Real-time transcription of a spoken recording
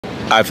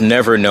I've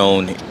never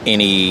known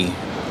any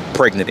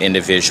pregnant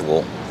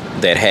individual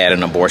that had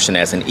an abortion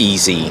as an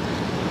easy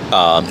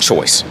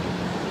choice.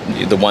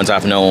 The ones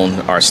I've known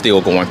are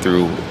still going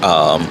through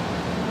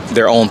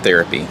their own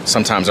therapy,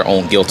 sometimes their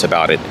own guilt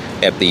about it,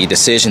 at the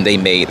decision they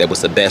made that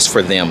was the best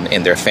for them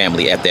and their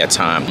family at that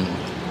time.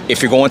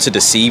 If you're going to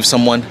deceive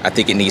someone, I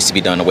think it needs to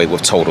be done away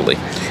with totally.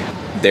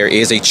 There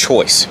is a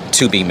choice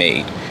to be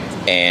made,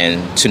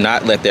 and to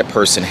not let that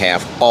person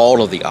have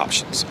all of the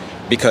options,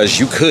 because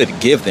you could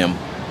give them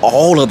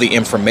all of the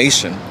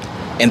information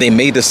and they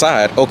may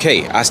decide,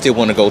 okay, I still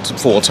want to go to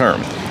full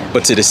term.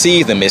 But to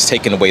deceive them is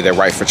taking away their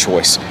right for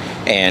choice.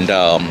 And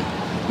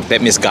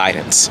that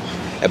misguidance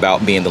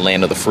about being the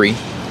land of the free,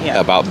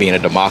 about being a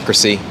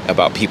democracy,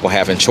 about people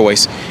having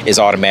choice is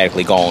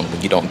automatically gone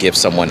when you don't give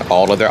someone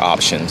all of their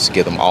options,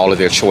 give them all of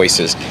their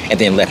choices, and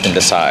then let them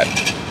decide.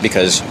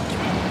 Because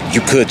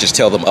you could just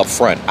tell them up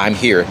front, I'm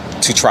here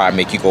to try and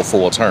make you go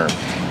full term,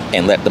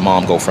 and let the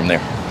mom go from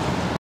there.